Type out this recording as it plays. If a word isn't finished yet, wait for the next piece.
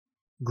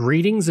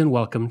Greetings and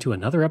welcome to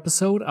another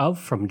episode of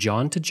From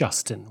John to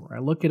Justin, where I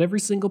look at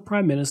every single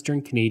Prime Minister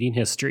in Canadian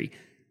history.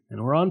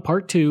 And we're on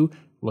part 2,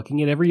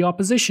 looking at every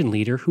opposition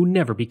leader who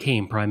never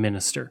became Prime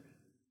Minister.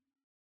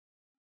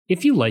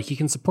 If you like, you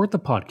can support the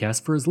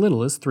podcast for as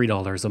little as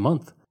 $3 a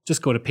month.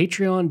 Just go to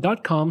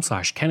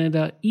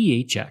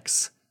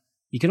patreon.com/CanadaEHX.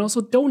 You can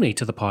also donate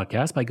to the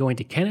podcast by going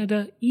to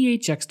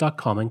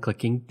CanadaEHX.com and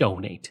clicking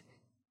Donate.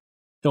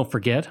 Don't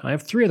forget, I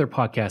have 3 other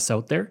podcasts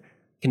out there.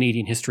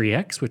 Canadian History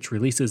X, which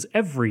releases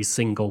every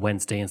single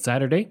Wednesday and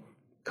Saturday.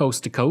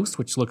 Coast to Coast,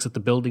 which looks at the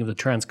building of the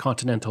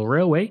Transcontinental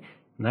Railway,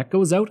 and that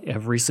goes out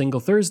every single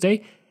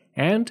Thursday.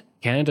 And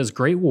Canada's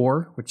Great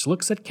War, which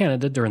looks at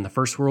Canada during the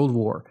First World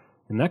War,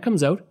 and that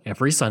comes out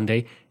every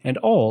Sunday, and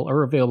all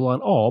are available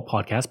on all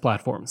podcast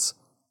platforms.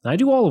 I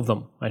do all of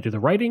them. I do the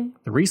writing,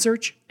 the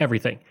research,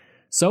 everything.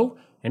 So,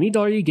 any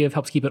dollar you give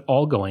helps keep it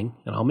all going,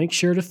 and I'll make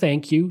sure to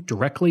thank you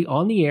directly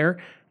on the air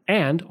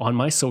and on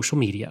my social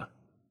media.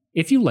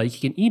 If you like,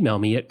 you can email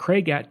me at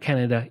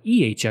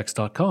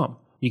craig@CanadaEHX.com.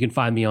 You can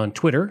find me on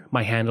Twitter.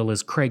 My handle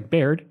is Craig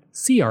Baird,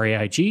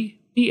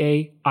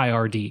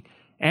 CraigBaird,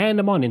 and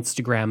I'm on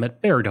Instagram at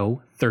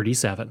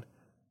Bairdo37.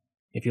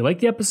 If you like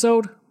the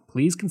episode,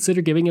 please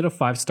consider giving it a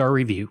 5-star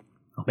review.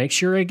 I'll make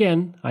sure,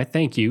 again, I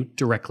thank you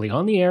directly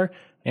on the air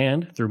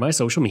and through my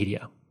social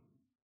media.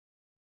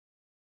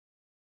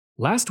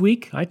 Last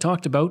week, I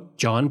talked about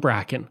John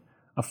Bracken,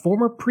 a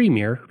former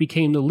premier who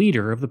became the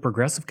leader of the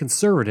Progressive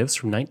Conservatives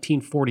from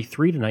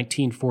 1943 to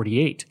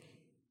 1948.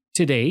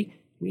 Today,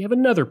 we have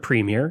another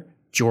premier,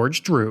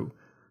 George Drew,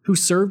 who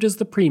served as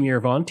the Premier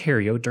of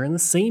Ontario during the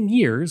same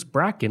years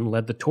Bracken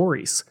led the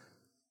Tories.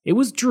 It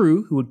was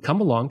Drew who would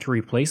come along to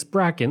replace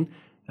Bracken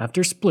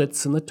after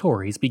splits in the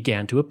Tories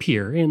began to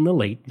appear in the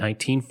late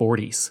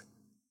 1940s.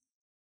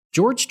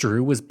 George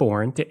Drew was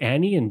born to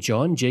Annie and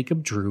John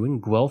Jacob Drew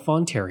in Guelph,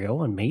 Ontario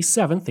on May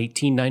 7,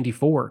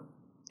 1894.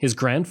 His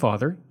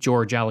grandfather,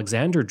 George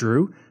Alexander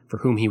Drew, for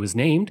whom he was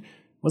named,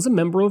 was a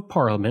member of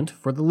Parliament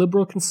for the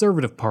Liberal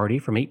Conservative Party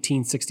from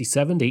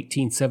 1867 to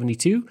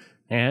 1872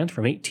 and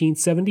from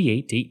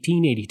 1878 to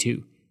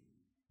 1882.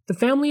 The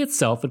family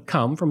itself had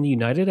come from the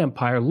United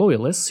Empire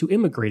Loyalists who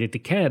immigrated to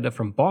Canada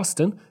from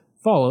Boston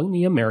following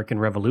the American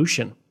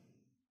Revolution.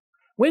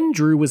 When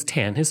Drew was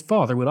 10, his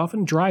father would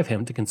often drive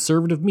him to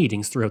conservative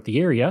meetings throughout the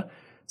area,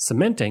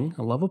 cementing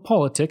a love of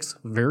politics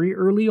very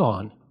early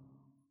on.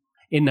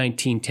 In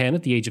 1910,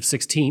 at the age of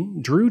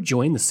 16, Drew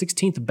joined the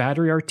 16th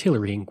Battery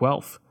Artillery in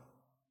Guelph.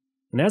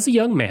 And as a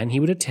young man, he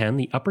would attend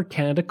the Upper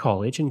Canada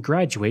College and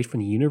graduate from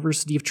the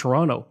University of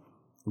Toronto.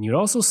 And he would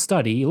also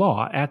study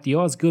law at the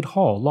Osgoode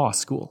Hall Law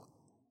School.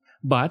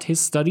 But his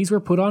studies were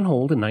put on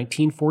hold in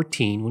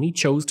 1914 when he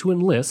chose to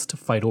enlist to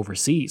fight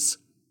overseas.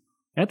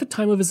 At the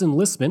time of his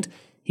enlistment,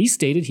 he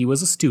stated he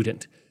was a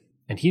student,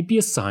 and he'd be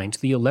assigned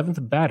to the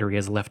 11th Battery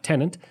as a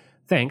lieutenant,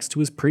 thanks to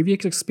his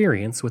previous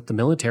experience with the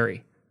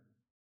military.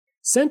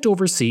 Sent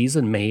overseas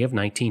in May of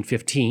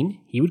 1915,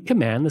 he would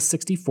command the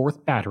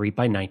 64th Battery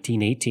by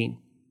 1918.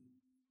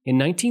 In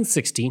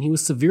 1916, he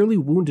was severely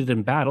wounded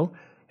in battle,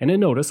 and a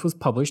notice was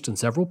published in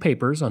several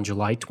papers on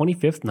July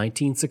 25,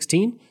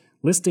 1916,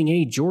 listing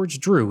a George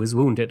Drew as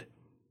wounded.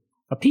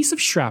 A piece of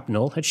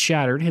shrapnel had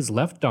shattered his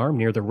left arm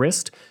near the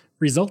wrist,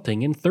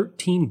 resulting in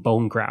 13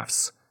 bone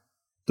grafts.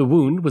 The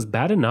wound was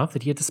bad enough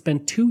that he had to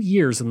spend 2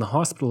 years in the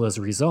hospital as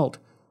a result,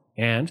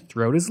 and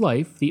throughout his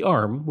life, the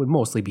arm would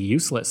mostly be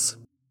useless.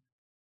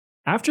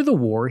 After the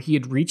war, he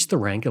had reached the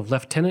rank of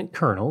Lieutenant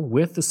Colonel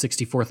with the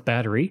 64th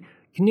Battery,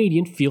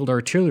 Canadian Field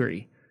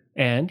Artillery,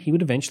 and he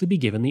would eventually be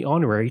given the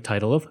honorary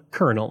title of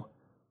Colonel.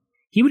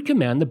 He would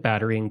command the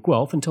battery in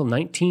Guelph until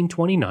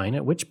 1929,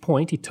 at which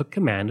point he took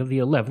command of the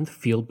 11th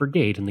Field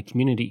Brigade in the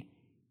community.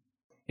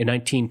 In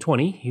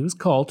 1920, he was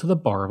called to the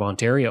Bar of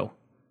Ontario.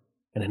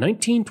 And in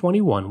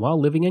 1921, while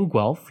living in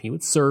Guelph, he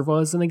would serve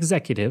as an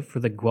executive for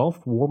the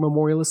Guelph War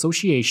Memorial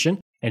Association,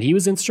 and he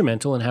was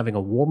instrumental in having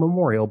a war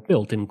memorial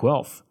built in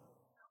Guelph.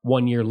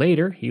 1 year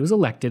later, he was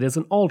elected as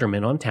an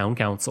alderman on town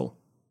council.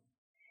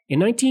 In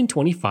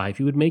 1925,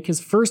 he would make his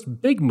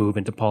first big move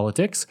into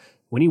politics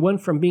when he went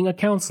from being a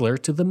councillor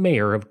to the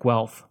mayor of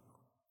Guelph.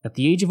 At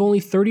the age of only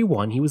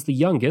 31, he was the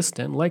youngest,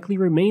 and likely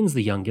remains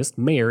the youngest,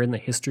 mayor in the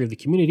history of the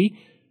community,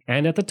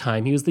 and at the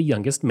time he was the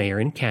youngest mayor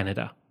in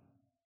Canada.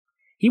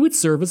 He would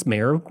serve as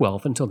mayor of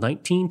Guelph until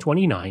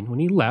 1929, when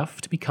he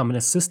left to become an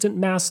assistant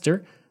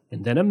master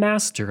and then a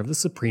master of the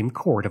Supreme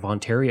Court of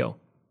Ontario.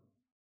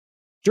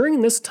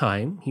 During this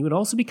time, he would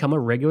also become a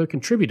regular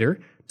contributor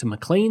to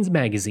Maclean's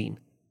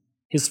magazine.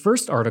 His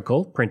first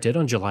article, printed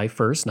on July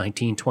 1,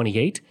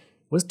 1928,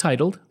 was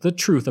titled The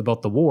Truth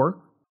About the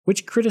War,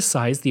 which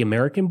criticized the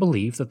American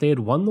belief that they had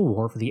won the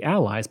war for the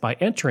Allies by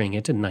entering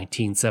it in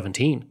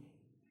 1917.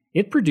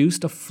 It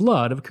produced a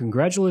flood of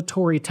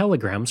congratulatory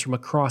telegrams from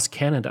across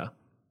Canada.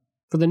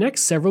 For the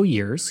next several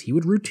years, he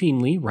would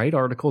routinely write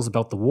articles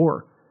about the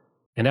war,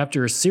 and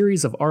after a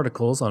series of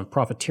articles on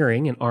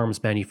profiteering and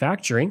arms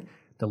manufacturing,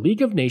 the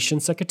League of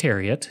Nations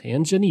Secretariat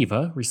in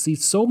Geneva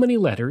received so many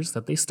letters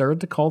that they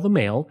started to call the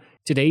mail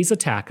today's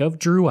attack of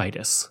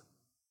Drewitis.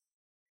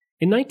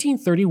 In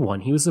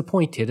 1931, he was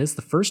appointed as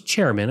the first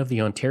chairman of the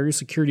Ontario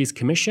Securities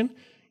Commission,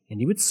 and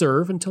he would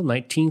serve until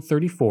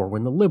 1934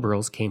 when the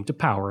Liberals came to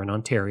power in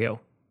Ontario.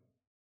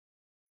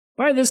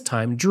 By this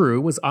time,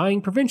 Drew was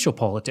eyeing provincial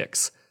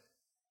politics.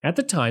 At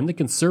the time, the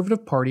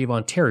Conservative Party of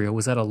Ontario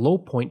was at a low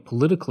point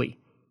politically.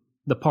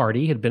 The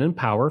party had been in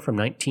power from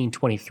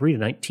 1923 to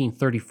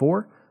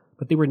 1934,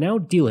 but they were now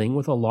dealing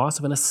with a loss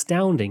of an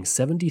astounding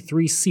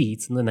 73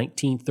 seats in the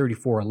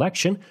 1934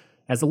 election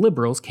as the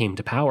Liberals came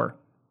to power.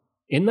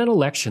 In that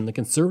election, the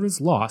Conservatives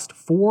lost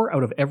 4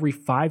 out of every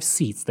 5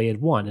 seats they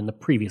had won in the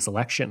previous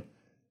election.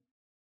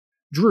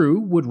 Drew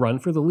would run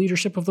for the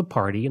leadership of the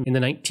party in the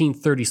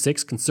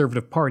 1936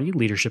 Conservative Party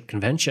Leadership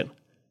Convention.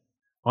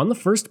 On the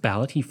first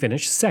ballot, he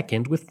finished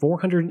second with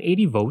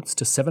 480 votes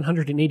to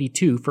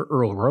 782 for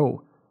Earl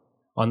Rowe.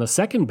 On the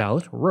second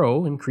ballot,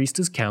 Rowe increased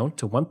his count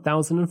to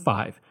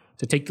 1,005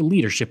 to take the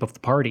leadership of the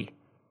party.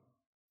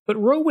 But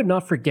Rowe would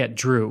not forget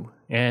Drew,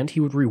 and he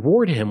would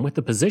reward him with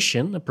the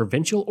position of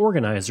provincial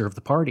organizer of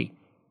the party.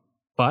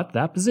 But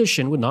that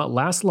position would not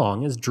last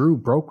long as Drew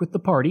broke with the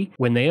party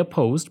when they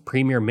opposed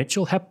Premier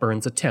Mitchell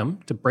Hepburn's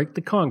attempt to break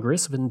the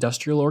Congress of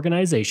Industrial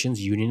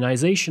Organizations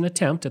unionization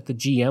attempt at the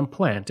GM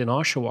plant in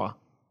Oshawa.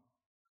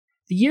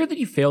 The year that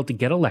he failed to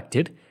get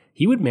elected,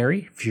 he would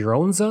marry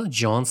Fironza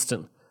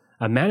Johnston,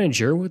 a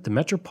manager with the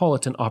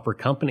Metropolitan Opera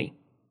Company.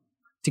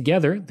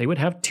 Together, they would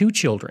have 2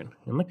 children,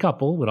 and the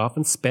couple would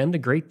often spend a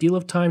great deal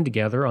of time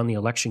together on the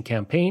election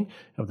campaign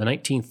of the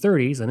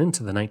 1930s and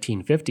into the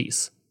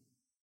 1950s.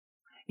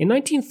 In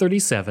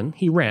 1937,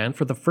 he ran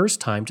for the first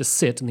time to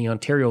sit in the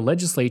Ontario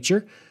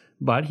legislature,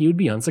 but he would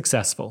be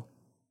unsuccessful.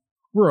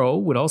 Rowe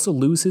would also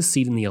lose his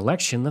seat in the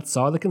election that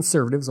saw the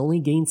Conservatives only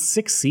gain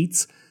 6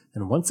 seats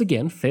and once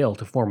again fail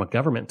to form a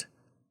government.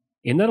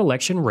 In that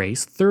election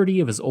race, 30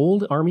 of his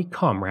old army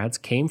comrades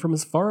came from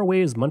as far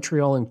away as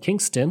Montreal and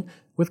Kingston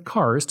with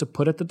cars to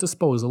put at the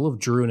disposal of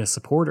Drew and his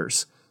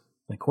supporters.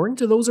 According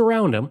to those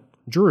around him,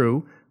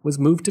 Drew was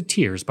moved to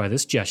tears by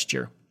this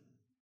gesture.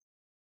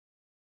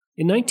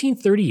 In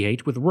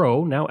 1938, with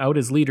Rowe now out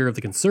as leader of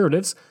the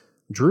Conservatives,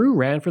 Drew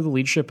ran for the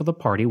leadership of the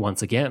party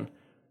once again,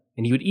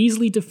 and he would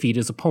easily defeat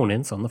his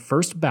opponents on the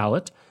first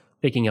ballot,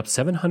 picking up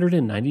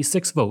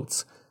 796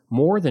 votes,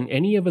 more than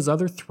any of his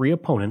other 3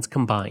 opponents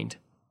combined.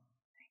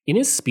 In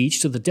his speech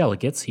to the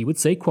delegates, he would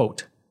say,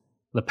 quote,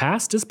 "The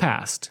past is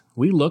past.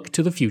 We look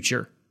to the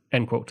future."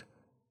 End quote.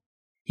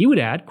 He would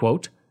add,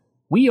 quote,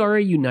 "We are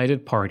a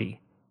united party.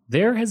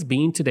 There has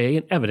been today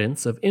an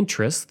evidence of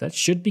interest that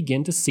should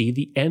begin to see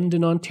the end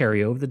in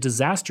Ontario of the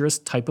disastrous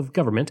type of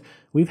government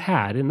we've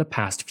had in the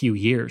past few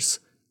years."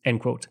 End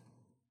quote.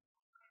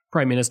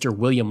 Prime Minister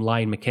William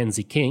Lyon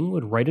Mackenzie King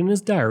would write in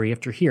his diary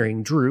after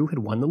hearing Drew had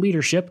won the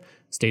leadership,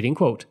 stating,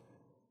 quote,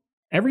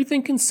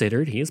 "Everything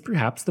considered, he is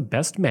perhaps the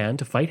best man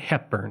to fight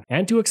Hepburn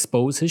and to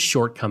expose his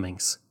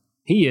shortcomings.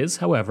 He is,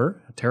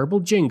 however, a terrible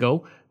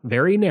jingo,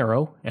 very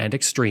narrow and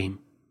extreme."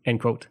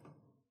 End quote.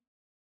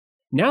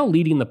 Now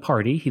leading the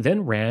party, he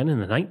then ran in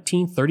the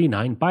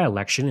 1939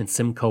 by-election in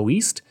Simcoe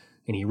East,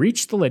 and he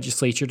reached the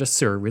legislature to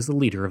serve as the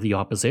leader of the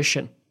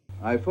opposition.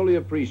 I fully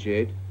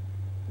appreciate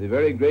the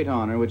very great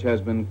honor which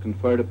has been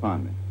conferred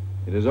upon me.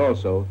 It is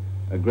also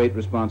a great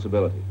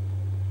responsibility.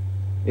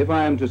 If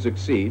I am to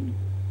succeed,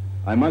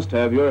 I must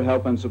have your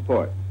help and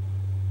support.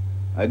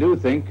 I do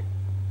think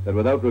that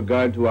without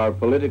regard to our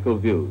political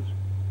views,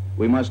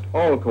 we must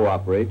all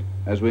cooperate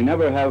as we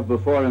never have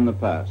before in the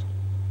past,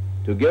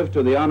 to give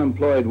to the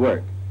unemployed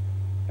work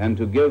and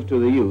to give to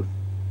the youth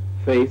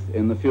faith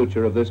in the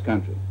future of this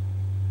country.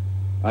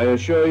 I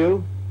assure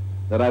you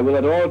that I will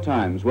at all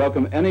times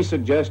welcome any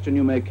suggestion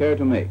you may care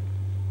to make,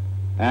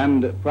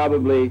 and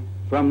probably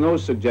from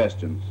those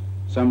suggestions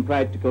some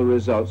practical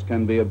results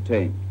can be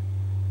obtained.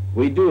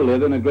 We do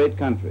live in a great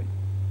country.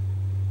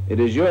 It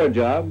is your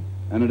job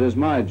and it is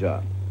my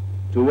job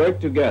to work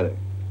together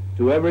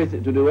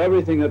to do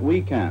everything that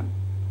we can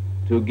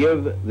to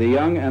give the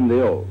young and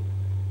the old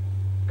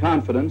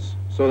confidence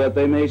so that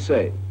they may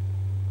say,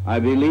 "I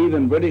believe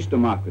in British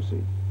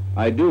democracy.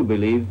 I do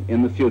believe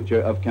in the future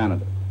of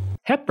Canada."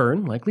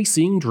 Hepburn, likely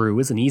seeing Drew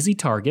as an easy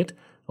target,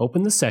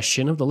 opened the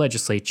session of the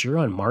legislature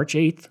on March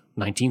 8,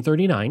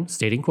 1939,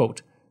 stating,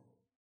 quote,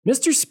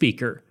 "Mr.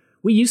 Speaker,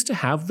 we used to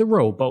have the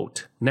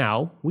rowboat.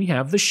 Now we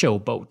have the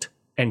showboat."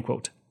 End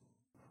quote.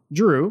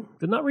 Drew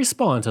did not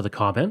respond to the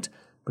comment,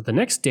 but the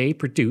next day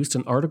produced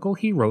an article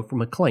he wrote for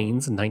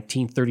Maclean's in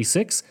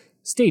 1936,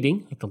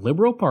 stating that the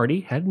Liberal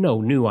Party had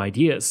no new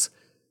ideas.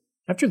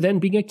 After then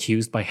being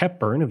accused by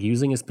Hepburn of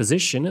using his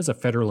position as a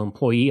federal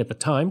employee at the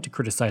time to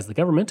criticize the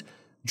government,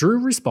 Drew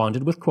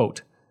responded with,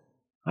 quote,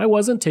 "I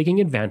wasn't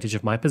taking advantage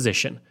of my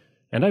position,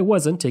 and I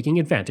wasn't taking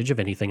advantage of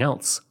anything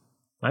else.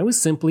 I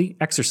was simply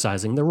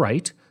exercising the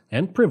right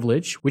and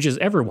privilege which is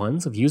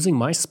everyone's of using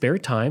my spare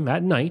time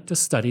at night to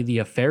study the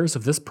affairs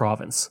of this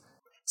province,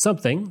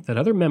 something that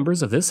other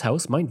members of this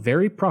House might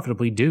very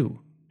profitably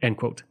do." End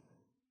quote.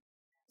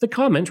 The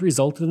comment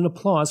resulted in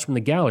applause from the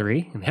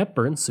gallery, and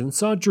Hepburn soon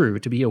saw Drew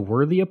to be a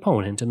worthy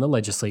opponent in the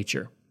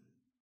legislature.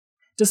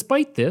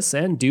 Despite this,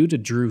 and due to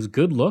Drew's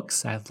good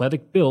looks,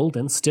 athletic build,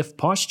 and stiff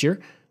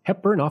posture,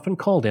 Hepburn often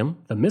called him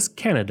the Miss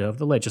Canada of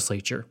the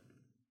legislature.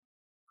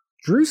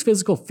 Drew's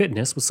physical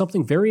fitness was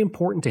something very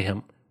important to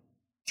him.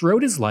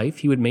 Throughout his life,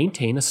 he would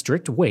maintain a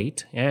strict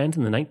weight, and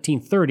in the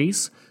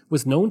 1930s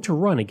was known to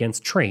run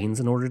against trains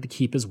in order to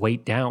keep his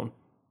weight down.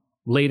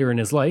 Later in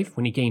his life,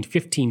 when he gained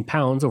 15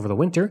 pounds over the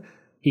winter,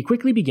 he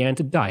quickly began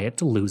to diet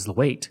to lose the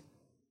weight.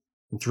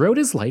 And throughout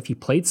his life, he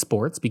played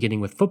sports,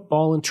 beginning with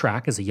football and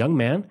track as a young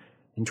man,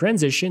 and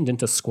transitioned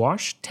into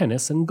squash,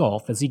 tennis, and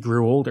golf as he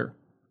grew older.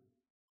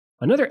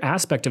 Another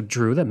aspect of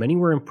Drew that many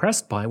were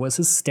impressed by was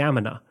his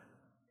stamina.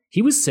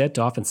 He was said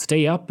to often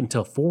stay up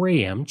until 4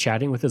 a.m.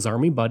 chatting with his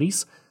army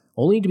buddies,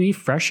 only to be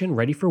fresh and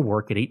ready for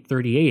work at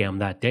 8:30 a.m.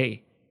 that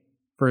day.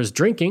 For his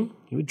drinking,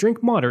 he would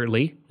drink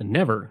moderately and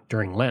never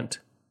during Lent.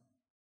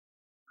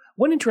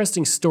 One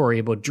interesting story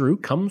about Drew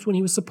comes when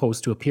he was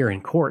supposed to appear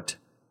in court.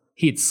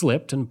 He had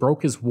slipped and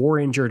broke his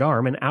war-injured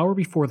arm an hour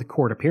before the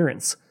court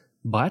appearance,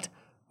 but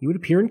he would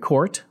appear in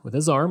court with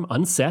his arm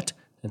unset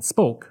and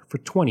spoke for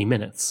 20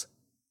 minutes.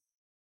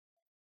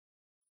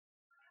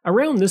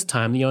 Around this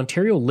time, the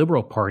Ontario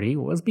Liberal Party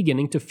was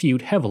beginning to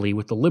feud heavily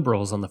with the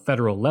Liberals on the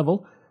federal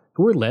level,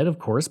 who were led, of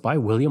course, by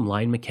William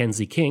Lyon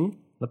Mackenzie King,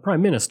 the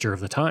Prime Minister of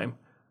the time.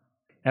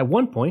 At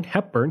one point,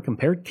 Hepburn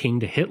compared King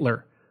to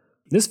Hitler.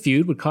 This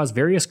feud would cause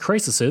various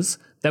crises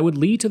that would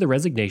lead to the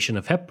resignation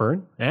of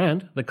Hepburn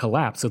and the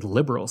collapse of the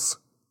Liberals.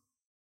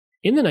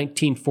 In the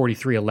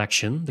 1943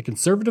 election, the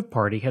Conservative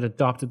Party had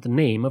adopted the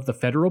name of the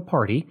federal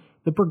party,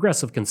 the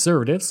Progressive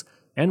Conservatives,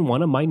 and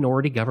won a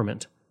minority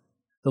government.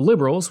 The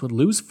Liberals would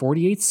lose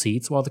 48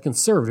 seats while the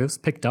Conservatives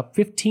picked up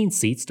 15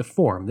 seats to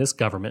form this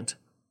government.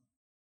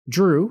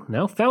 Drew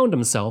now found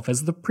himself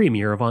as the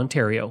Premier of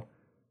Ontario.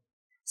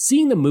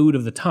 Seeing the mood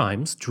of the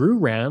times, Drew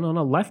ran on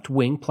a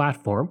left-wing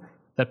platform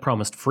that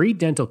promised free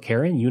dental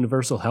care and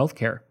universal health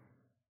care.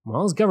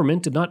 While his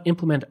government did not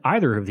implement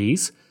either of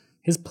these,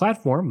 his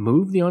platform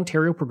moved the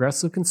Ontario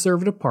Progressive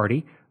Conservative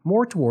Party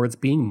more towards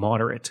being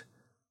moderate.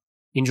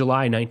 In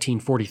July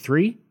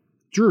 1943,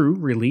 Drew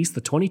released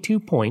the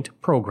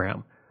 22-point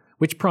program,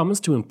 which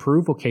promised to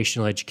improve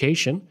vocational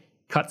education,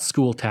 cut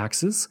school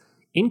taxes,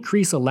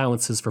 increase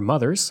allowances for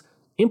mothers,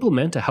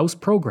 implement a house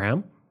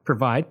program,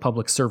 provide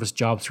public service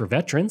jobs for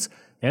veterans,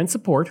 and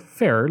support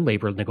fair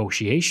labor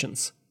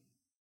negotiations.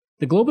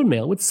 The Globe and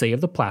Mail would say of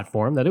the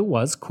platform that it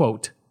was,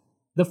 quote,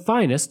 the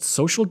finest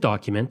social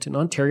document in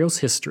Ontario's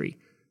history,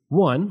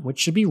 one which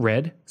should be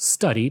read,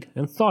 studied,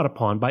 and thought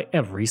upon by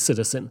every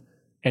citizen,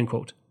 end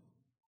quote.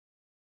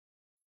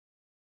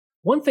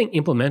 One thing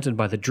implemented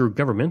by the Drew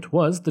government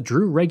was the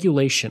Drew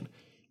Regulation,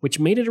 which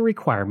made it a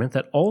requirement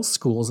that all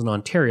schools in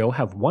Ontario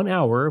have 1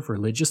 hour of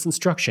religious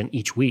instruction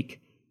each week.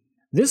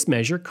 This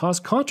measure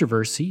caused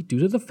controversy due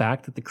to the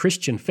fact that the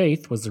Christian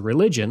faith was the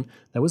religion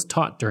that was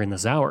taught during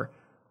this hour,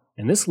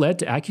 and this led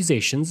to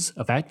accusations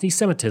of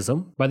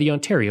anti-Semitism by the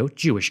Ontario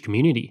Jewish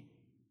community.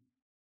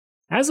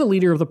 As a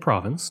leader of the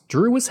province,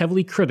 Drew was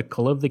heavily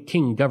critical of the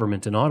King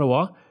government in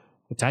Ottawa,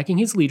 attacking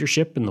his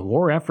leadership in the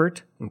war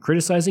effort and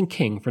criticizing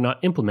King for not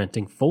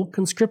implementing full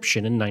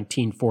conscription in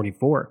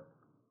 1944.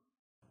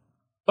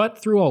 But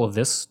through all of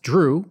this,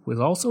 Drew was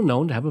also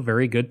known to have a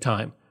very good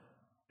time.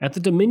 At the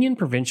Dominion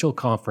Provincial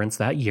Conference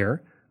that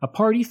year, a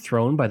party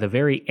thrown by the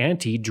very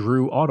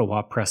anti-Drew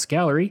Ottawa Press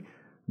Gallery,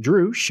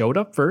 Drew showed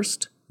up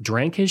first,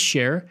 drank his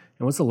share,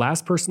 and was the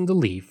last person to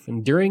leave,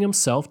 endearing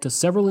himself to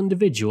several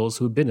individuals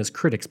who had been his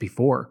critics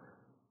before.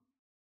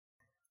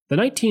 The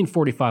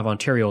 1945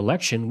 Ontario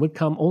election would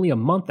come only a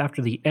month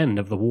after the end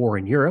of the war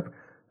in Europe,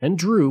 and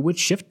Drew would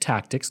shift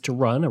tactics to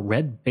run a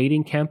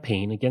red-baiting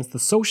campaign against the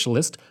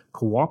Socialist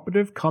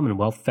Cooperative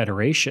Commonwealth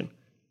Federation.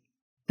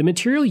 The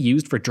material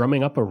used for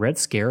drumming up a Red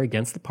Scare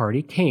against the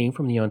party came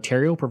from the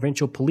Ontario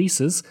Provincial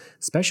Police's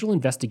Special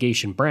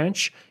Investigation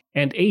Branch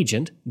and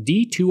Agent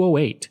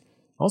D208,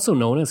 also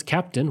known as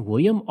Captain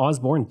William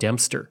Osborne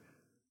Dempster.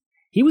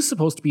 He was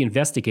supposed to be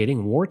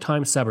investigating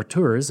wartime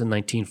saboteurs in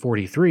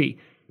 1943,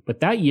 but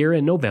that year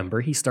in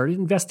November he started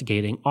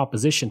investigating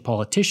opposition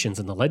politicians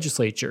in the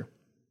legislature.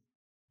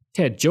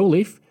 Ted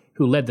Joliffe,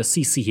 who led the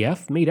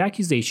CCF, made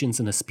accusations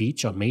in a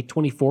speech on May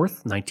 24,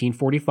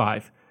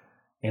 1945,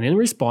 and in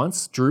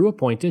response, Drew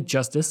appointed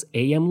Justice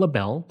A.M.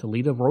 LaBelle to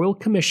lead a royal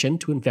commission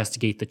to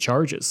investigate the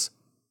charges.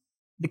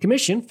 The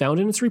commission found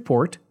in its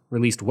report,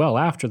 released well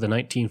after the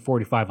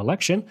 1945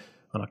 election,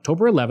 on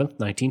October 11,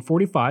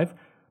 1945,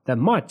 that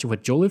much of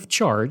what Joliffe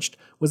charged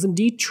was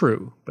indeed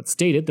true, but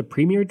stated the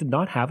Premier did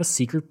not have a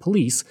secret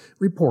police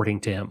reporting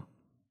to him.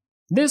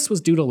 This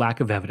was due to lack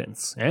of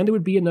evidence, and it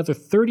would be another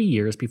 30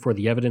 years before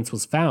the evidence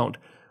was found,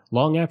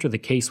 long after the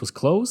case was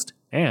closed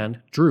and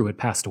Drew had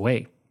passed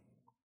away.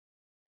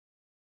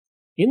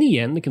 In the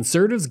end, the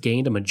Conservatives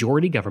gained a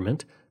majority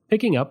government,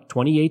 picking up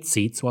 28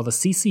 seats while the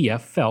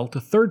CCF fell to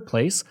third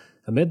place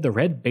amid the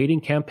red-baiting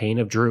campaign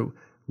of Drew,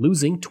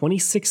 losing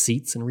 26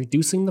 seats and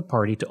reducing the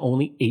party to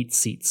only 8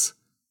 seats.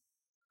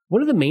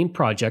 One of the main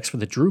projects for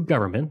the Drew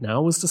government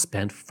now was to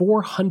spend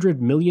 $400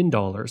 million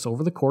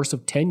over the course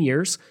of 10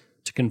 years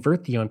to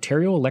convert the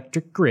Ontario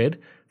electric grid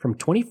from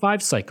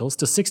 25 cycles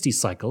to 60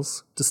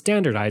 cycles to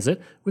standardize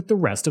it with the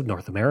rest of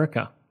North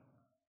America.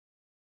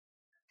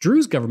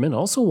 Drew's government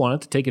also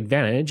wanted to take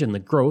advantage in the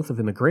growth of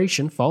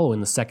immigration following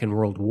the Second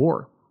World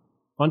War.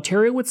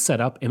 Ontario would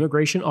set up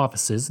immigration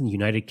offices in the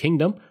United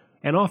Kingdom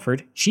and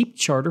offered cheap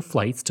charter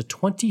flights to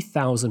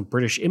 20,000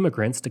 British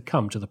immigrants to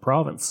come to the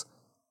province.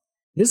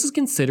 This is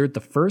considered the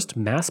first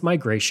mass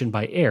migration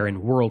by air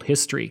in world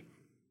history.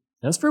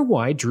 As for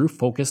why Drew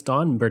focused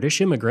on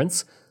British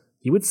immigrants,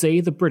 he would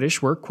say the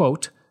British were,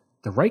 quote,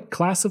 the right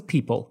class of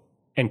people,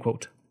 end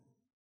quote.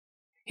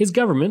 His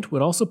government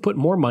would also put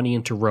more money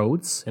into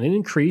roads, and it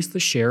increased the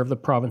share of the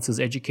province's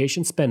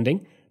education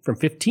spending from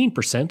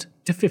 15%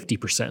 to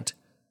 50%.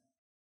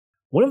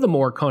 One of the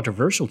more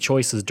controversial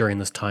choices during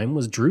this time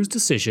was Drew's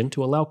decision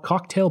to allow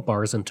cocktail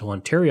bars into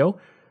Ontario,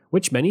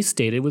 which many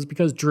stated was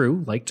because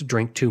Drew liked to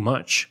drink too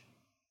much.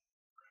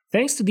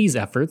 Thanks to these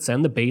efforts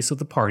and the base of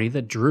the party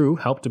that Drew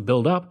helped to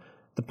build up,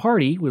 the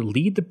party would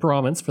lead the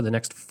province for the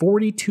next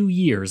 42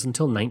 years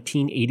until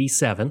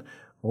 1987,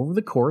 over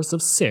the course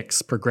of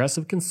 6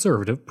 progressive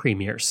conservative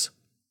premiers.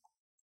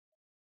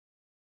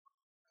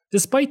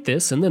 Despite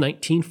this, in the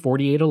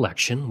 1948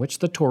 election, which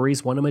the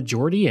Tories won a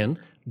majority in,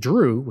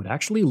 Drew would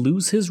actually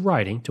lose his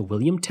riding to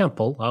William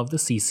Temple of the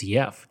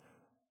CCF.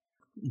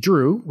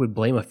 Drew would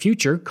blame a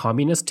future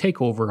communist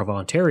takeover of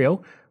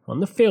Ontario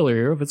on the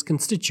failure of his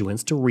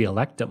constituents to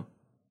re-elect him.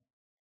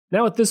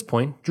 Now at this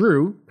point,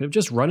 Drew could have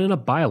just run in a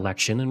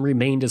by-election and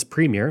remained as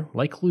premier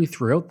likely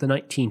throughout the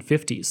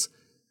 1950s,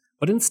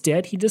 but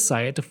instead he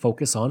decided to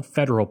focus on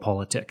federal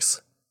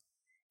politics.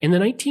 In the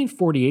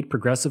 1948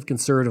 Progressive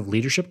Conservative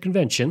Leadership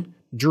Convention,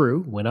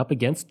 Drew went up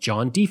against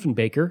John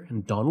Diefenbaker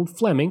and Donald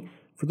Fleming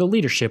for the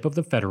leadership of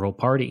the Federal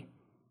Party.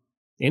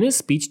 In his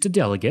speech to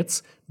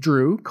delegates,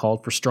 Drew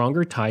called for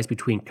stronger ties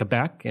between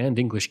Quebec and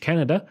English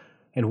Canada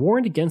and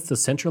warned against the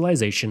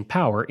centralization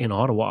power in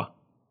Ottawa.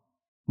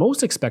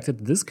 Most expected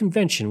that this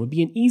convention would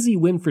be an easy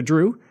win for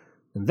Drew,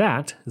 and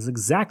that is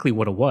exactly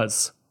what it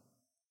was.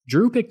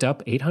 Drew picked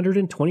up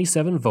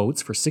 827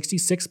 votes for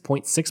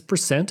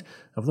 66.6%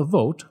 of the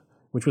vote,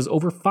 which was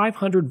over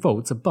 500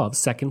 votes above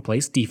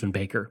second-place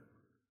Diefenbaker.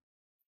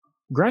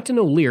 Grattan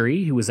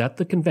O'Leary, who was at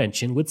the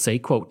convention, would say,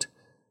 quote,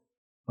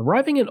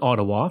 arriving in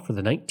Ottawa for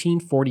the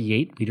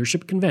 1948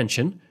 Leadership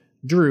Convention,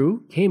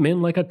 Drew came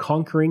in like a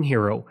conquering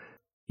hero,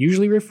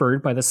 usually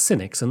referred by the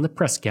cynics in the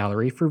press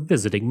gallery for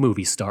visiting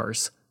movie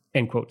stars,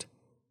 end quote.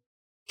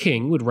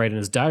 King would write in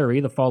his diary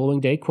the following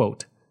day,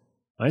 quote,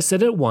 I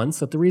said at once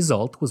that the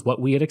result was what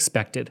we had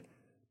expected,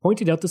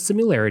 pointed out the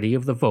similarity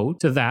of the vote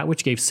to that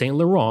which gave Saint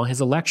Laurent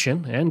his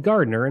election and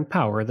Gardiner and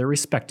Power their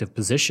respective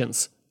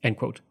positions, end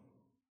quote.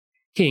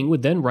 King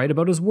would then write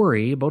about his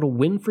worry about a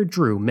win for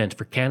Drew meant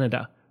for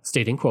Canada,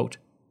 stating, quote,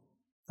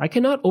 I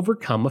cannot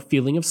overcome a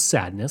feeling of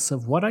sadness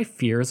of what I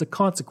fear is a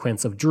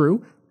consequence of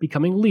Drew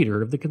becoming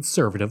leader of the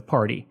Conservative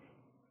Party.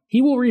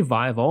 He will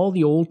revive all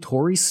the old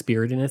Tory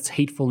spirit in its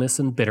hatefulness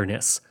and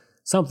bitterness,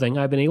 something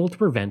I've been able to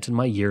prevent in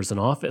my years in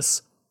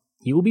office.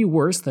 He will be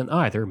worse than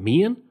either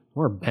Meehan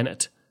or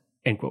Bennett,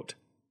 end quote.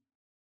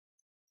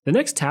 The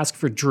next task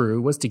for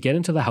Drew was to get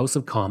into the House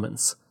of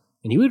Commons,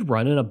 and he would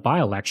run in a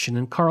by-election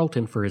in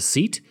Carleton for his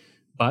seat,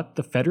 but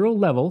the federal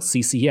level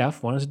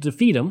CCF wanted to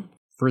defeat him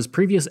for his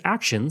previous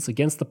actions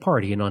against the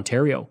party in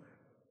Ontario.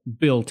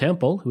 Bill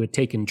Temple, who had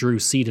taken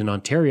Drew's seat in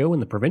Ontario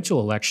in the provincial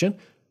election,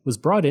 was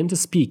brought in to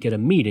speak at a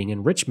meeting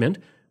in Richmond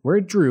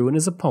where Drew and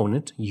his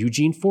opponent,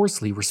 Eugene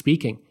Forsley, were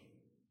speaking.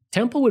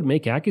 Temple would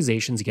make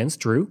accusations against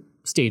Drew,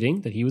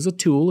 stating that he was a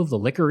tool of the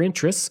liquor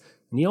interests,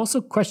 and he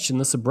also questioned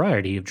the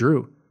sobriety of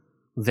Drew.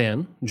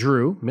 Then,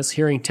 Drew,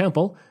 mishearing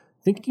Temple,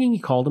 thinking he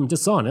called him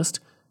dishonest,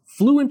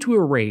 flew into a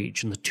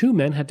rage, and the two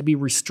men had to be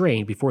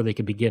restrained before they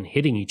could begin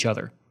hitting each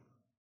other.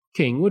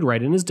 King would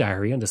write in his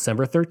diary on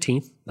December 13,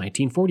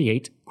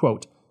 1948,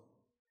 quote,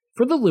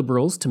 for the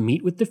Liberals to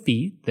meet with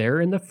defeat there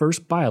in the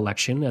first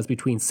by-election as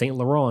between Saint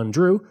Laurent and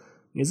Drew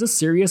is a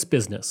serious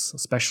business,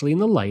 especially in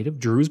the light of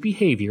Drew's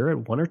behavior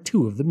at one or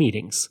two of the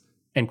meetings,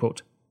 end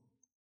quote.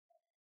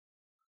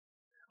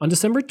 On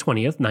December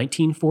 20th,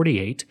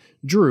 1948,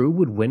 Drew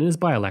would win his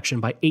by-election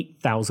by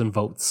 8,000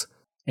 votes,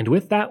 and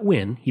with that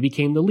win, he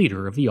became the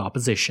leader of the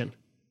opposition.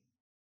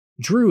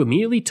 Drew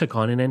immediately took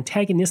on an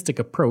antagonistic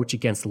approach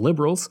against the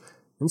Liberals,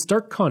 in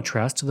stark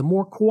contrast to the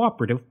more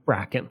cooperative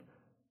Bracken.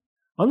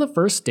 On the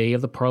first day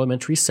of the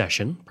parliamentary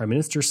session, Prime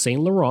Minister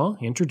Saint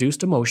Laurent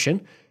introduced a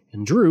motion,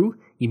 and Drew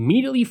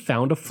immediately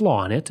found a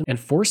flaw in it and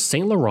forced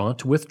Saint Laurent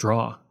to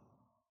withdraw.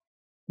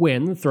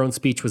 When the throne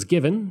speech was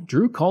given,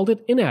 Drew called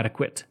it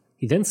inadequate.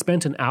 He then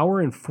spent an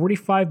hour and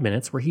 45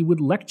 minutes where he would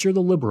lecture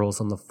the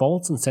Liberals on the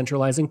faults in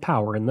centralizing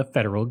power in the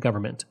federal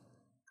government.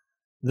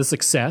 The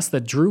success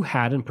that Drew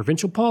had in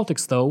provincial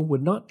politics, though,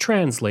 would not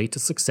translate to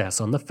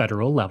success on the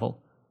federal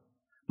level.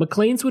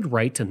 Maclean's would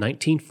write in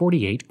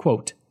 1948,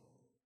 quote,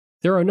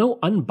 there are no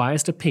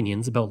unbiased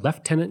opinions about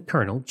Lieutenant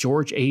Colonel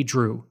George A.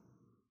 Drew.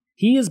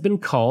 He has been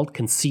called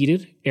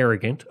conceited,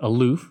 arrogant,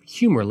 aloof,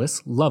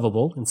 humorless,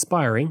 lovable,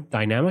 inspiring,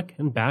 dynamic,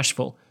 and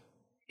bashful.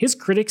 His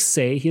critics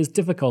say he has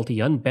difficulty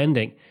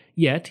unbending,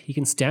 Yet he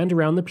can stand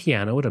around the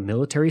piano at a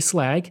military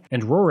slag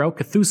and roar out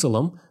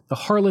Cthusalam,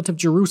 the harlot of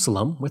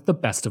Jerusalem, with the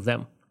best of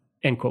them."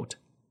 End quote.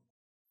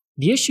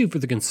 The issue for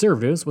the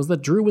Conservatives was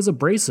that Drew was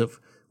abrasive,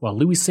 while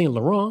Louis Saint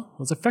Laurent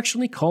was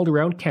affectionately called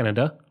around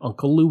Canada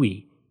Uncle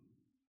Louis.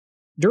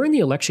 During the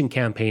election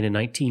campaign in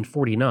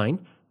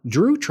 1949,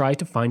 Drew tried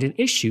to find an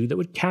issue that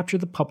would capture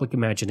the public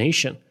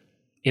imagination.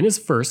 In his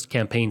first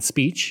campaign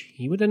speech,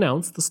 he would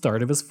announce the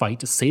start of his fight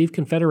to save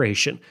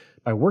Confederation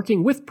by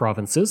working with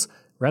provinces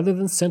rather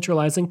than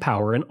centralizing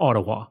power in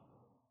Ottawa.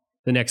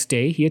 The next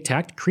day, he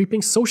attacked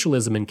creeping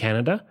socialism in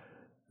Canada,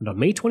 and on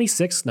May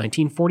 26,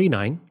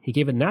 1949, he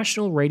gave a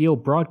national radio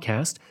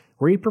broadcast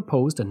where he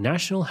proposed a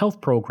national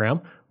health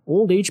program,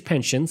 old age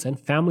pensions, and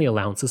family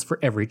allowances for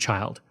every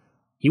child.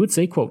 He would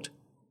say, quote,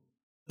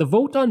 "The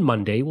vote on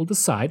Monday will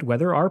decide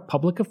whether our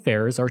public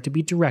affairs are to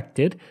be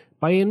directed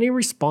by an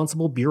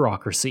irresponsible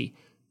bureaucracy,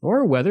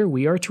 or whether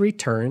we are to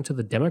return to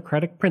the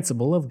democratic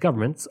principle of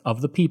governments of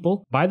the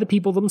people, by the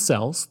people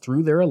themselves,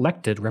 through their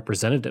elected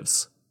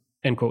representatives."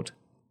 End quote.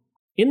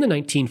 In the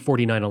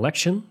 1949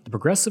 election, the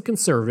Progressive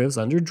Conservatives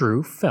under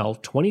Drew fell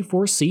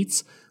 24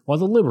 seats, while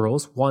the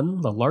Liberals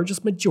won the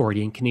largest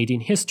majority in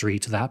Canadian history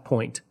to that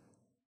point.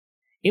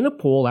 In a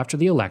poll after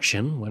the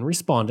election, when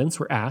respondents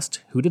were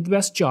asked who did the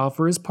best job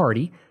for his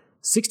party,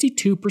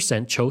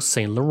 62% chose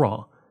Saint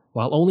Laurent,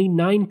 while only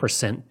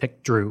 9%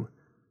 picked Drew.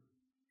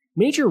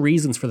 Major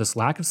reasons for this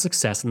lack of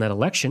success in that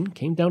election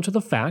came down to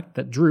the fact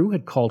that Drew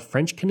had called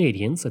French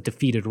Canadians a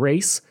defeated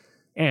race,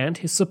 and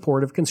his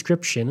support of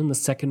conscription in the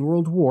Second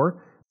World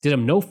War did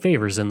him no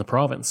favors in the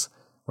province,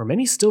 where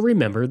many still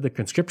remembered the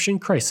conscription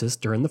crisis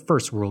during the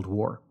First World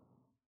War.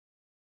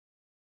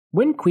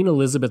 When Queen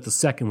Elizabeth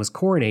II was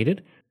coronated,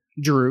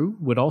 Drew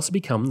would also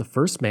become the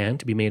first man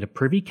to be made a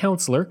Privy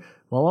Councillor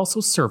while also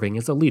serving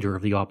as a leader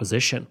of the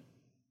opposition.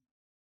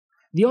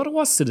 The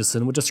Ottawa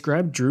Citizen would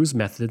describe Drew's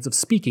methods of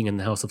speaking in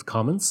the House of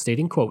Commons,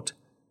 stating, quote,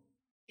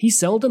 "He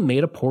seldom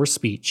made a poor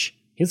speech.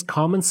 His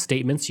common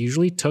statements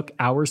usually took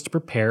hours to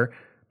prepare,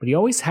 but he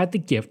always had the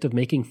gift of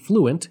making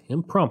fluent,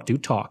 impromptu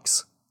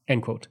talks."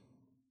 End quote.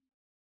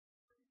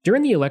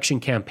 During the election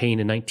campaign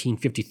in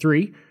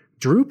 1953,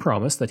 Drew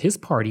promised that his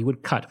party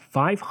would cut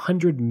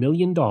 $500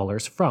 million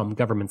from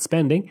government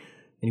spending,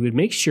 and he would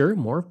make sure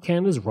more of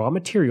Canada's raw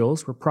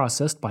materials were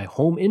processed by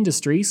home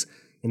industries,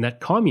 and that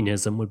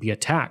communism would be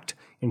attacked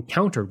and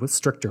countered with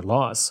stricter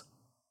laws.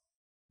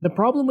 The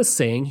problem with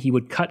saying he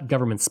would cut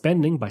government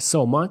spending by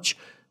so much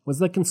was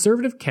that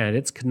Conservative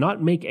candidates could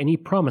not make any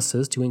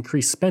promises to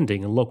increase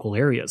spending in local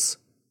areas.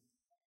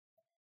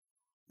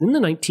 In the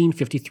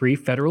 1953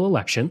 federal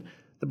election,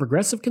 the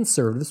Progressive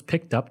Conservatives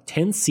picked up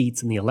 10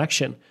 seats in the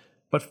election,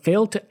 but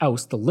failed to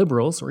oust the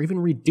Liberals or even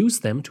reduce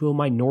them to a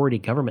minority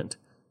government.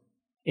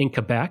 In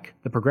Quebec,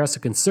 the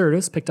Progressive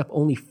Conservatives picked up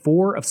only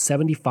 4 of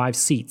 75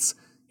 seats,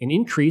 an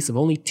increase of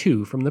only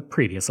 2 from the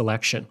previous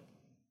election.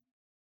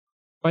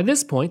 By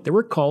this point, there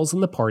were calls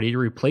in the party to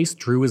replace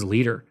Drew as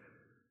leader.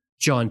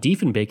 John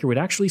Diefenbaker would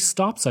actually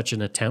stop such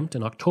an attempt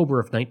in October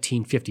of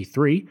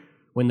 1953,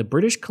 when the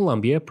British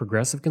Columbia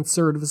Progressive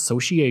Conservative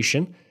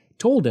Association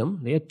told him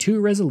they had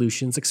 2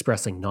 resolutions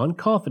expressing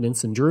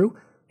non-confidence in Drew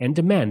and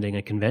demanding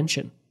a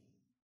convention.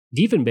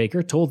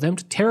 Diefenbaker told them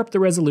to tear up the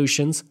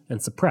resolutions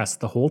and suppress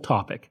the whole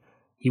topic.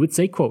 He would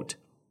say, quote,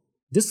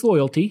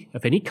 "Disloyalty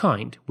of any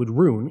kind would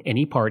ruin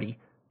any party."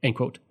 End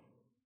quote.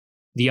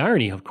 The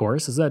irony, of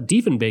course, is that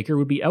Diefenbaker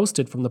would be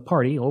ousted from the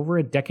party over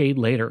a decade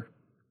later.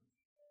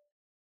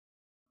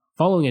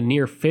 Following a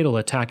near-fatal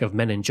attack of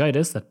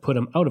meningitis that put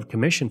him out of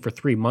commission for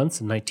 3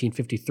 months in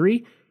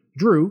 1953,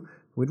 Drew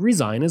would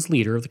resign as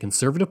leader of the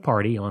Conservative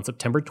Party on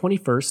September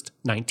 21,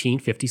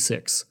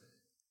 1956.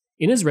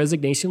 In his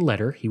resignation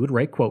letter, he would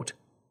write, quote,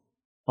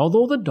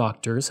 "Although the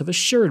doctors have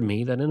assured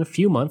me that in a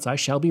few months I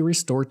shall be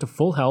restored to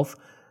full health,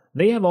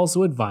 they have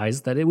also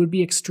advised that it would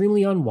be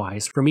extremely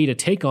unwise for me to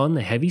take on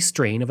the heavy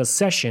strain of a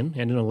session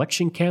and an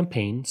election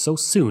campaign so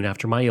soon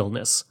after my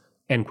illness."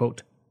 End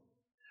quote.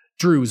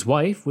 Drew's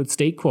wife would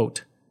state,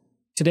 quote,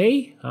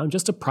 "Today, I'm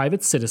just a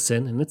private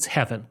citizen and it's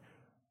heaven.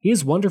 He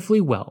is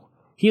wonderfully well.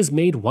 He has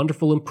made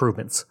wonderful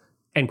improvements."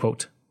 End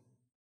quote.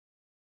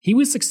 He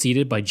was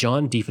succeeded by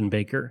John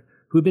Diefenbaker,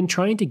 who had been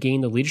trying to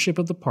gain the leadership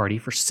of the party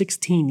for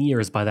 16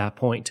 years by that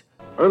point.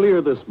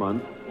 Earlier this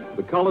month,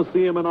 the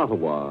Coliseum in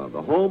Ottawa,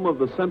 the home of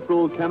the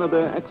Central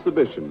Canada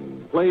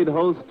Exhibition, played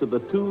host to the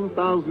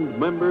 2,000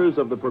 members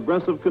of the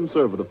Progressive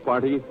Conservative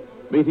Party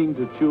meeting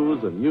to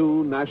choose a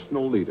new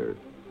national leader.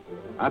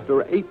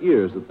 After 8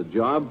 years at the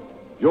job,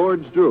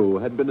 George Drew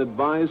had been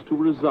advised to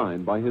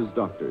resign by his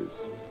doctors.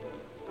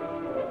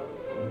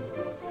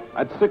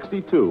 At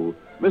 62,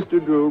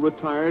 Mr. Drew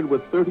retired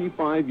with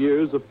 35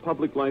 years of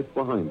public life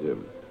behind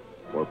him.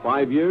 For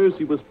 5 years,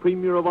 he was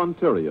Premier of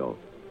Ontario.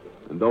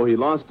 And though he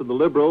lost to the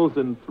Liberals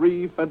in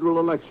 3 federal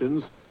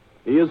elections,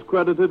 he is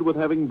credited with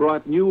having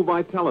brought new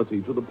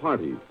vitality to the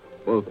party,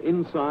 both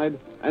inside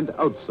and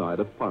outside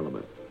of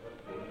Parliament.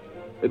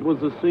 It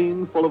was a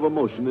scene full of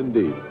emotion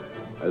indeed,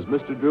 as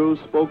Mr. Drew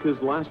spoke his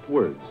last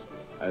words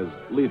as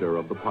leader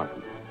of the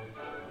party.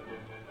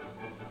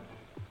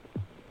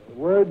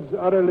 Words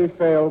utterly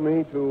fail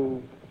me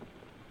to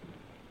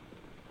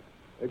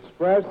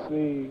express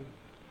the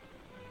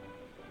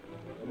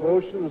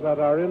emotions that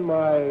are in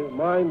my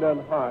mind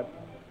and heart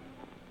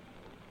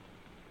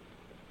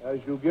as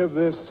you give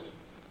this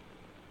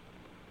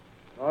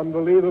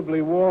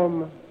unbelievably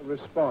warm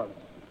response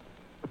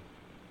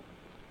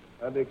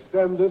and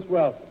extend this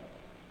welcome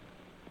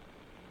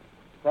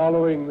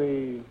following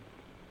the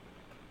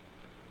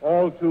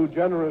all too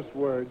generous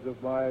words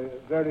of my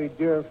very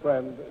dear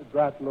friend,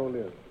 Grattan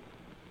O'Leary.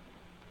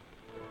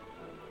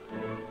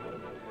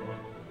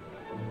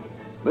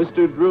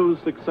 Mr. Drew's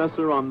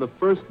successor on the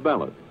first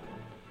ballot,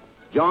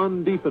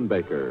 John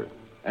Diefenbaker,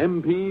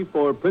 MP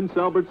for Prince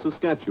Albert,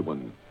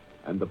 Saskatchewan,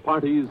 and the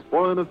party's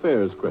foreign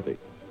affairs critic.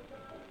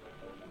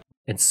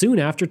 And soon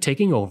after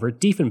taking over,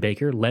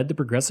 Diefenbaker led the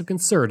Progressive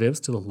Conservatives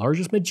to the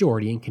largest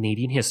majority in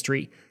Canadian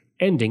history,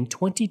 ending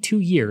 22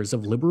 years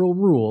of Liberal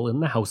rule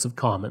in the House of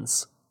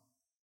Commons.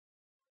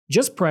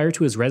 Just prior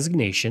to his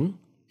resignation,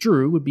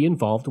 Drew would be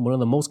involved in one of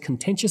the most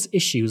contentious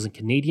issues in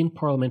Canadian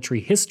parliamentary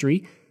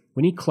history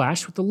when he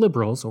clashed with the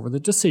Liberals over the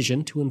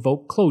decision to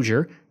invoke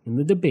closure in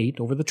the debate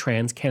over the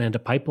Trans-Canada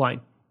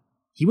Pipeline.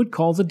 He would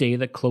call the day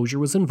that closure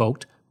was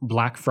invoked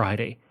Black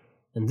Friday,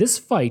 and this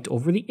fight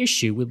over the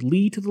issue would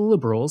lead to the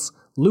Liberals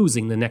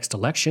losing the next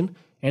election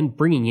and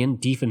bringing in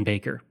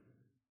Diefenbaker.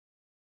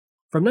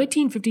 From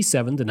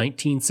 1957 to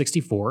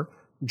 1964,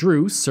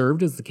 Drew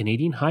served as the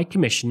Canadian High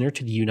Commissioner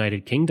to the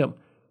United Kingdom,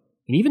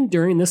 and even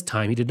during this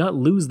time he did not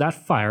lose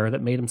that fire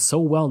that made him so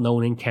well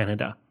known in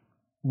Canada.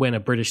 When a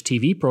British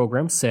TV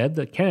program said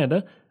that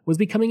Canada was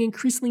becoming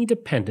increasingly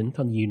dependent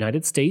on the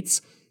United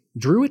States,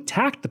 Drew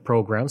attacked the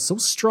program so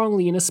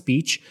strongly in a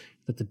speech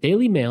that the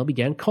Daily Mail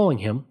began calling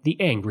him the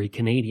Angry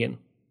Canadian.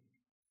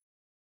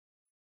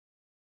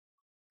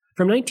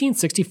 From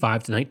 1965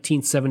 to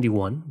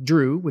 1971,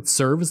 Drew would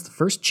serve as the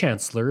first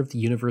Chancellor of the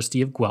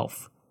University of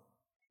Guelph.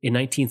 In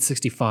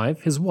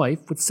 1965, his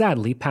wife would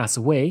sadly pass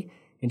away,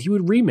 and he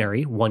would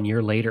remarry 1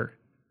 year later.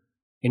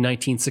 In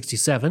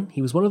 1967,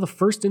 he was one of the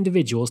first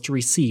individuals to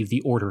receive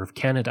the Order of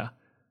Canada.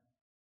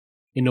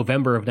 In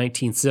November of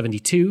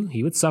 1972,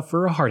 he would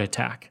suffer a heart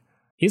attack.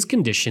 His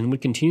condition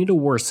would continue to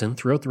worsen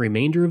throughout the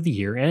remainder of the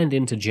year and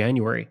into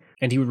January,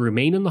 and he would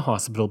remain in the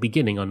hospital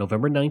beginning on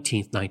November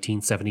 19,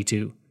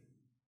 1972.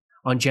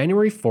 On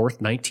January 4,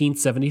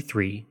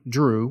 1973,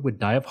 Drew would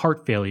die of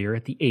heart failure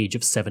at the age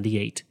of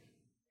 78.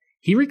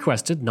 He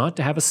requested not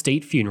to have a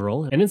state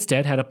funeral and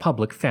instead had a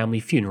public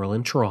family funeral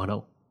in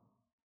Toronto.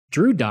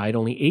 Drew died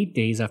only 8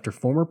 days after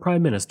former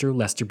Prime Minister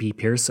Lester B.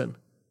 Pearson.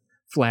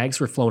 Flags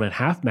were flown at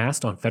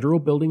half-mast on federal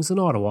buildings in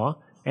Ottawa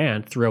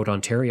and throughout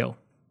Ontario.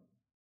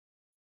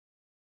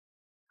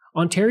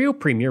 Ontario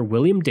Premier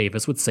William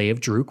Davis would say of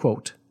Drew,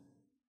 quote,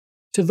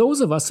 "To those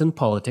of us in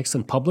politics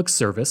and public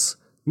service,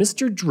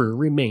 Mr. Drew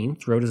remained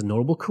throughout his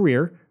notable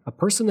career a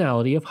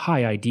personality of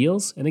high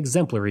ideals and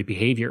exemplary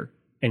behavior."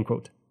 End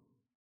quote.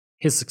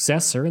 His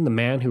successor and the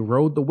man who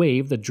rode the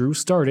wave that Drew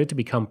started to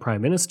become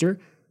Prime Minister,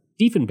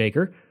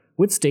 Diefenbaker,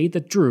 would state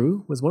that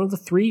Drew was one of the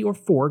 3 or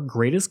 4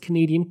 greatest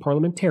Canadian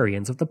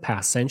parliamentarians of the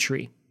past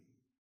century.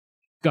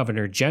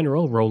 Governor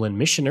General Roland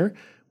Michener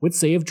would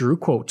say of Drew,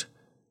 quote,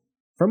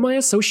 "From my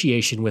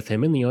association with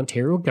him in the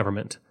Ontario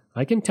government,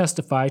 I can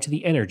testify to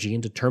the energy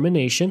and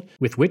determination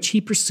with which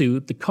he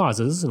pursued the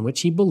causes in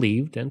which he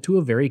believed and to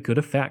a very good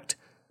effect.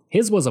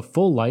 His was a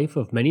full life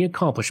of many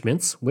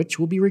accomplishments which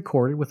will be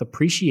recorded with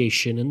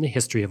appreciation in the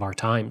history of our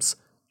times."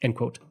 End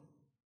quote.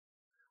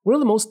 One of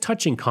the most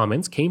touching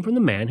comments came from the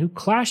man who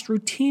clashed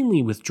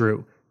routinely with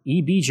Drew,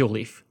 E.B.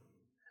 Joliffe.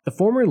 The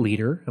former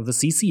leader of the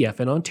CCF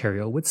in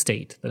Ontario would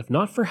state that if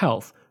not for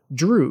health,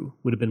 Drew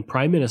would have been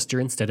Prime Minister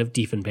instead of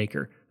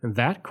Diefenbaker, and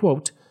that,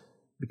 quote,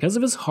 "Because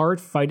of his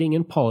hard fighting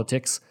in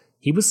politics,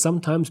 he was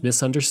sometimes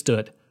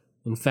misunderstood.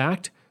 In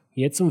fact,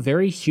 he had some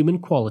very human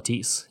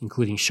qualities,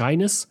 including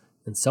shyness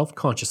and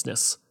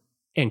self-consciousness."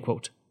 End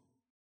quote.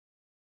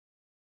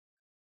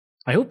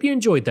 I hope you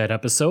enjoyed that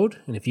episode,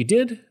 and if you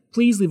did,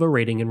 please leave a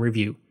rating and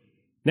review.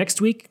 Next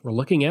week, we're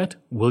looking at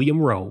William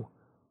Rowe.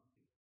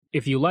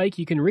 If you like,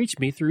 you can reach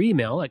me through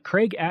email at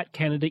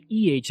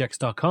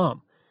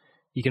craig@canadaehx.com.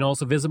 You can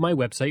also visit my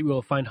website where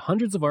you'll find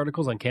hundreds of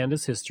articles on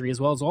Canada's history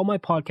as well as all my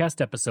podcast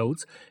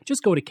episodes.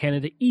 Just go to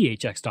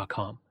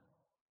canadaehx.com.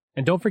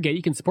 And don't forget,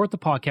 you can support the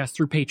podcast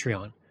through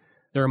Patreon.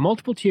 There are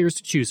multiple tiers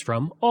to choose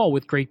from, all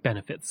with great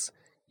benefits.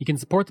 You can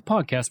support the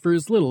podcast for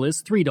as little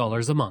as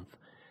 $3 a month,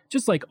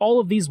 just like all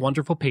of these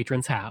wonderful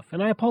patrons have,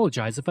 and I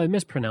apologize if I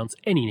mispronounce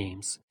any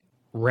names.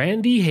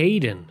 Randy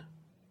Hayden,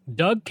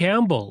 Doug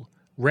Campbell,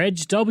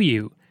 Reg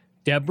W.,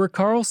 Deborah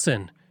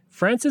Carlson,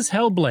 Francis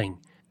Helbling,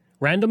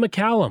 Randall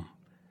McCallum,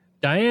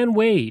 Diane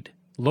Wade,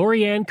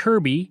 Lorianne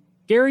Kirby,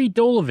 Gary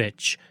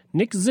Dolovich,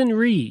 Nick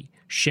Zinri,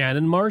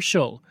 Shannon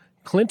Marshall,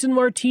 Clinton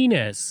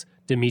Martinez,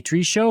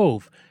 Dimitri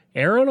Chauve,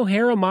 Aaron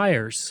O'Hara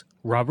Myers,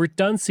 Robert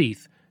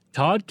Dunseith,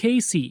 Todd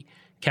Casey,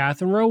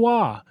 Catherine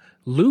Roy,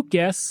 Luke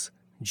S.,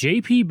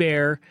 J.P.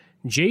 Bear,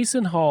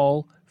 Jason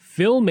Hall,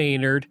 Phil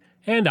Maynard,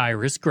 and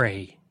Iris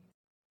Gray.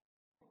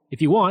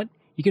 If you want,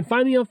 you You can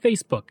find me on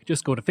Facebook.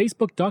 Just go to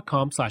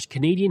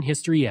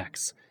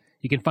facebook.com/CanadianHistoryX.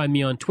 You can find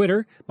me on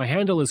Twitter. My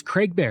handle is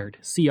Craig Baird,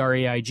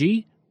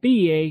 CraigBeard.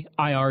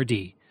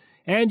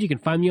 And you can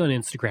find me on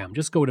Instagram.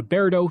 Just go to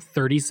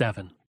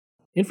Bairdo37.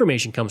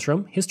 Information comes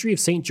from History of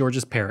St.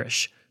 George's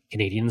Parish,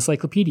 Canadian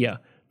Encyclopedia,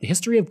 The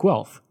History of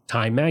Guelph,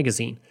 Time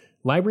Magazine,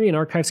 Library and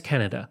Archives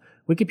Canada,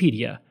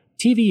 Wikipedia,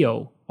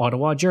 TVO,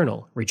 Ottawa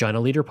Journal,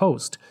 Regina Leader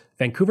Post,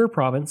 Vancouver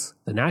Province,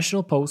 The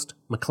National Post,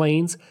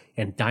 Maclean's,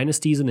 and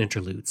Dynasties and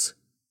Interludes.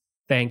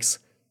 Thanks,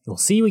 and we'll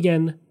see you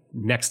again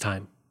next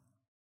time.